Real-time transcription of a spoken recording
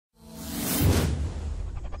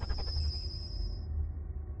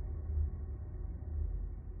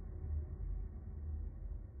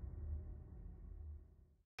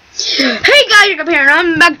Jacoby here, and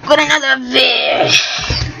I'm back with another vid.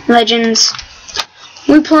 Legends.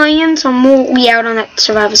 We playing some more. We out on that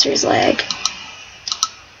Survival Series lag.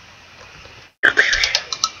 Oh,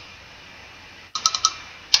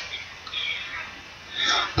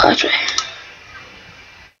 that's right.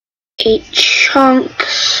 8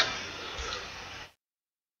 chunks.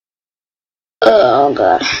 Oh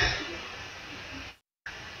god.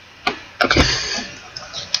 Okay.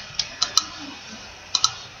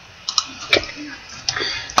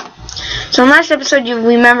 So in last episode, you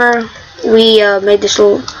remember we made this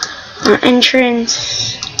little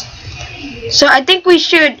entrance. So I think we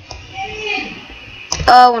should.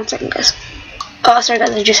 1 second, guys. Oh, sorry,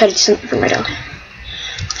 guys. I just had to do something for my dog.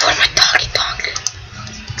 For my doggy dog.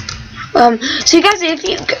 So you guys, if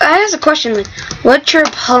you, I have a question. Like, what's your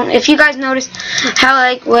if you guys notice how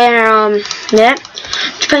like when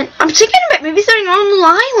Japan, I'm thinking about maybe starting a lonely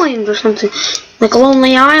island or something, like a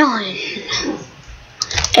lonely island.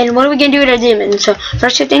 And what are we gonna do with our demon? So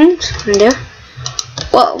first 2 things we're gonna do.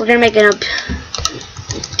 Well, we're gonna make it up,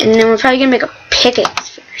 and then we're probably gonna make a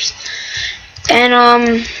pickaxe first. And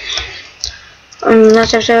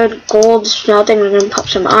last episode, gold smelting. We're gonna pop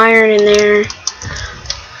some iron in there.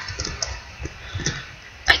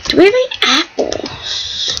 Do we have any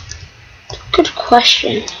apples? Good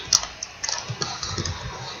question.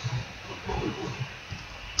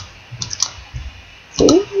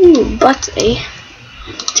 Ooh, butty.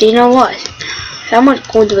 So you know what? How much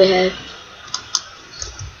gold do we have?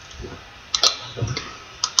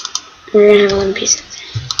 We're gonna have 11 pieces.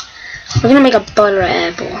 We're gonna make a butter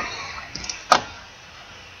apple.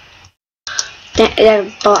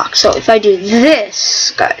 That block. So if I do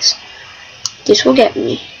this, guys, this will get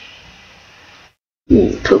me.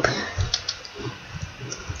 Poop.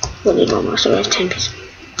 We'll need one more, so we have 10 pieces.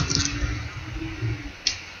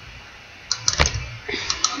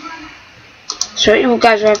 So right now,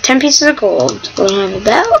 guys, we have 10 pieces of gold. We're gonna have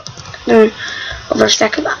about over a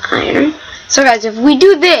stack of iron. So guys, if we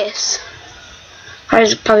do this, you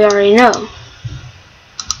guys probably already know,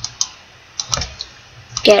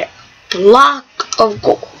 get a block of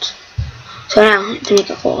gold. So now, to make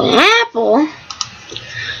a golden apple,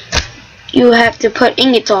 you have to put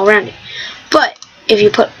ingots all around it. But if you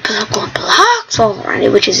put gold blocks all around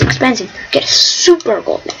it, which is expensive, get a super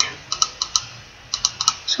golden apple.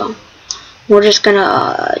 So we're just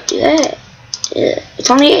gonna do that. It's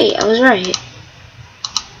only 8. I was right.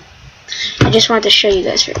 I just wanted to show you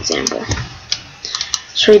guys, for example.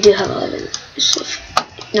 So we do have 11. So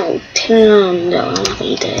no, 10. No, I'm not gonna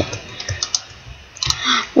eat that.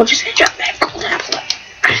 We're just gonna drop that golden apple.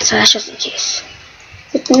 Alright, so that's just in case.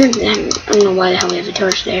 I don't know why the hell we have a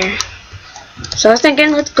torch there. So I was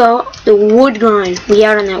thinking, let's go the wood grind. We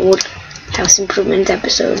out on that wood house improvement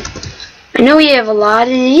episode. I know we have a lot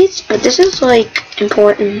of these, but this is like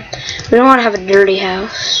important. We don't want to have a dirty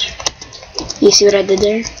house. You see what I did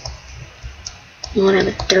there? You want to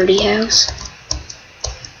have a dirty house?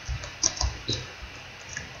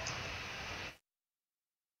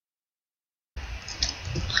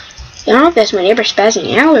 I don't know if that's my neighbor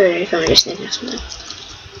spazzing out or if I'm just thinking of something.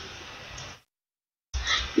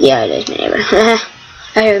 Yeah, it is my neighbor. I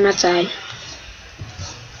hear them outside.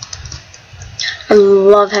 I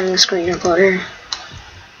love having a screen recorder.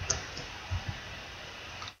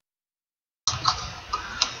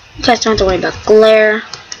 You guys don't have to worry about glare.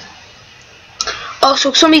 Oh,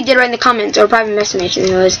 so somebody did write in the comments, or probably estimation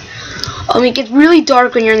was, it gets really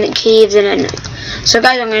dark when you're in the caves and at night. So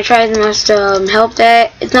guys, I'm gonna try as much to help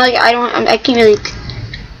that. It's not like I can't really.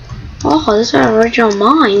 Oh, this is our original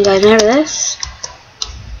mine. You guys remember this?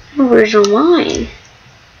 Original mine.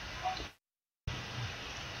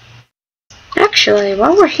 Actually,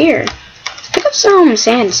 while we're here, let's pick up some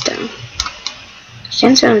sandstone.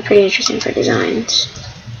 Sandstone is pretty interesting for designs.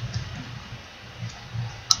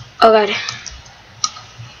 Oh god.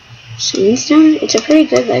 Sandstone? It's a pretty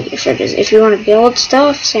good, like, if you want to build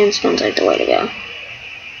stuff, sandstone's like the way to go.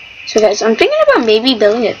 So guys, I'm thinking about maybe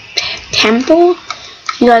building a temple.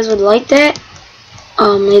 If you guys would like that,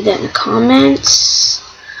 leave that in the comments.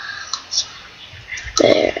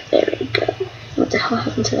 There we go. What the hell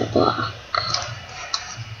happened to that block?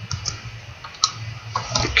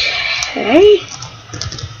 Okay.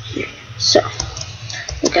 So,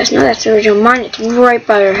 you guys know that's the original mine. It's right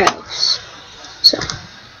by our house. So,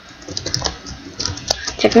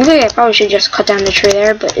 technically, I probably should just cut down the tree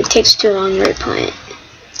there, but it takes too long to replant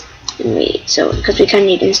and wait. So, because we kind of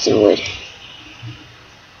need instant wood.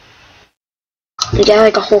 We got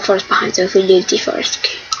like a whole forest behind, so if we do deforest,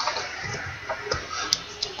 okay.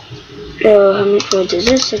 So, how much wood is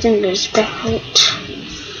this? I think there's about.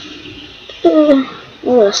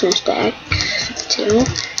 Oh, that's no stack. too.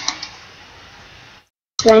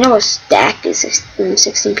 So I know a stack is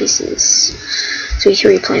 16 pieces, so we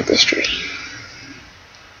can replant this tree.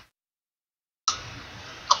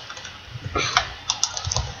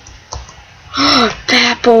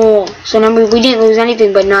 Apple. So now we didn't lose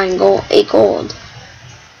anything but 8 gold.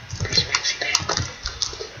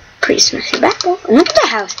 Pretty sexy apple. And look at the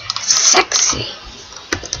house. It's sexy.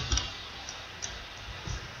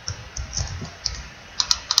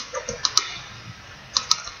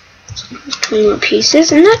 So 20 more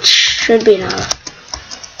pieces, and that should be enough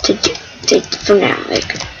to do for now.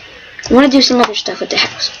 Like, I want to do some other stuff with the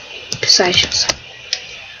house besides just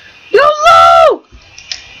YOLO!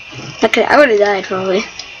 Okay, I would have died probably.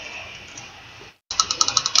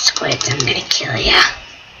 Squids, I'm gonna kill ya.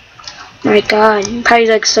 Oh my god, it probably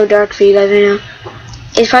like so dark for you guys right now.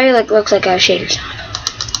 It probably like looks like a shade or something.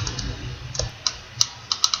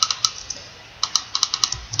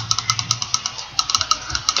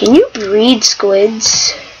 Can you breed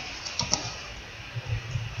squids?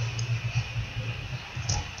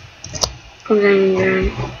 I'm going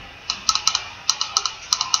to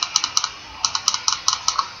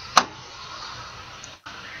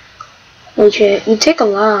okay, you take a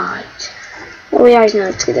lot. Well, we always know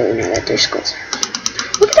it's good that we know that there's squids.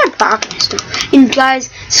 Look at that box stuff. And guys,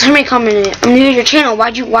 somebody commented, I'm new to your channel. Why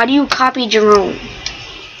do you copy Jerome?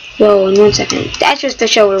 Yo, in 1 second. That's just to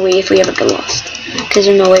show if we ever get lost. Because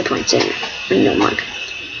there's no waypoints in it. And no mark.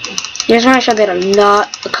 I just want to show that I'm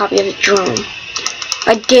not a copy of Jerome.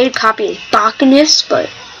 I did copy his botanist, but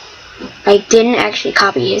I didn't actually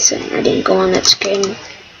copy his thing. I didn't go on that skin.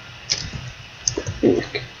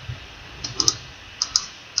 Look.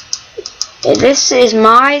 This is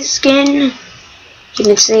my skin. You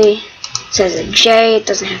can see it says a J. It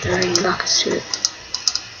doesn't have the ring box to it.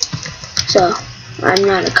 So I'm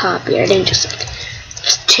not a copy. I didn't just like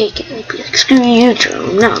take it and be like, screw you,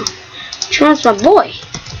 Jerome. No, Jerome's my boy.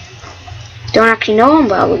 Don't actually know him,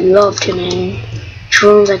 but I would love to, man.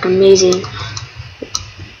 Jerome's like amazing.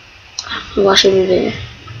 Watch every video.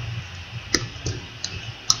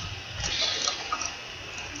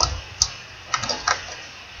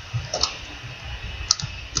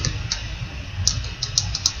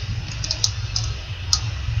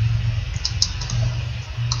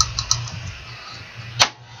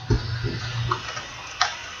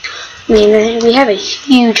 I mean, we have a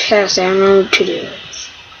huge house. I don't know what to do.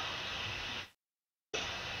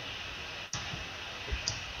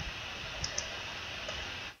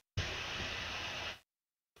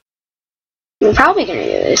 We're probably gonna do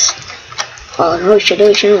this. Oh, no, we should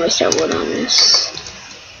really start wood on this.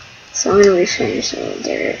 So I'm gonna refinish over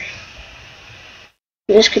there.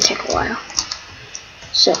 This could take a while.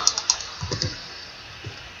 So,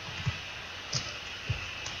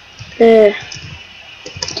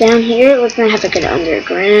 down here, we're gonna have to get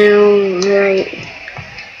underground, right?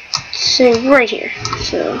 So right here.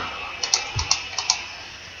 So.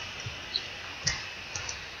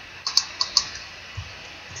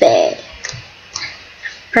 There.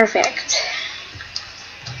 Perfect.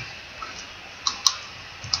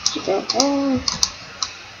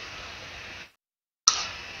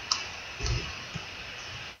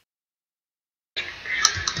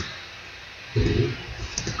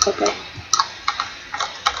 Okay.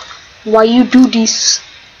 Why you do this?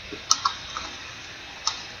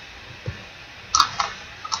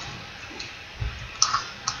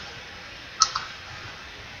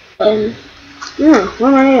 No,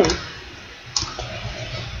 what am I doing?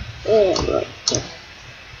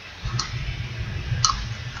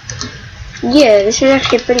 Yeah, this is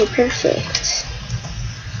actually pretty perfect.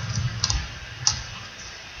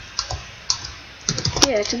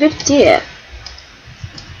 Yeah, it's a good idea.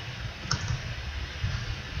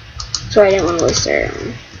 So I didn't want to waste their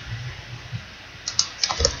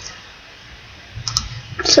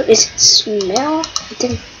So is it smell? I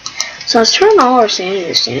didn't. So let's turn all our sand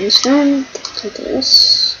into sandstone. Things like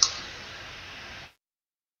this.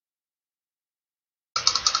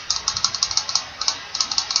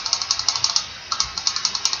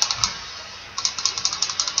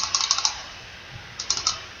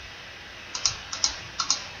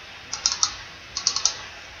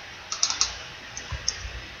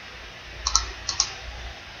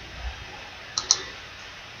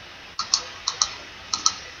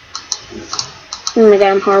 Oh my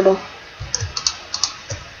god, I'm horrible.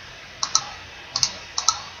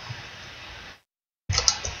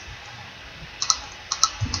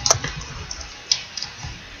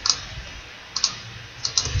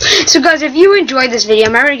 So guys, if you enjoyed this video,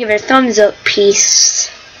 I'm going to give it a thumbs up.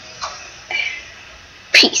 Peace.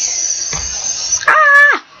 Peace.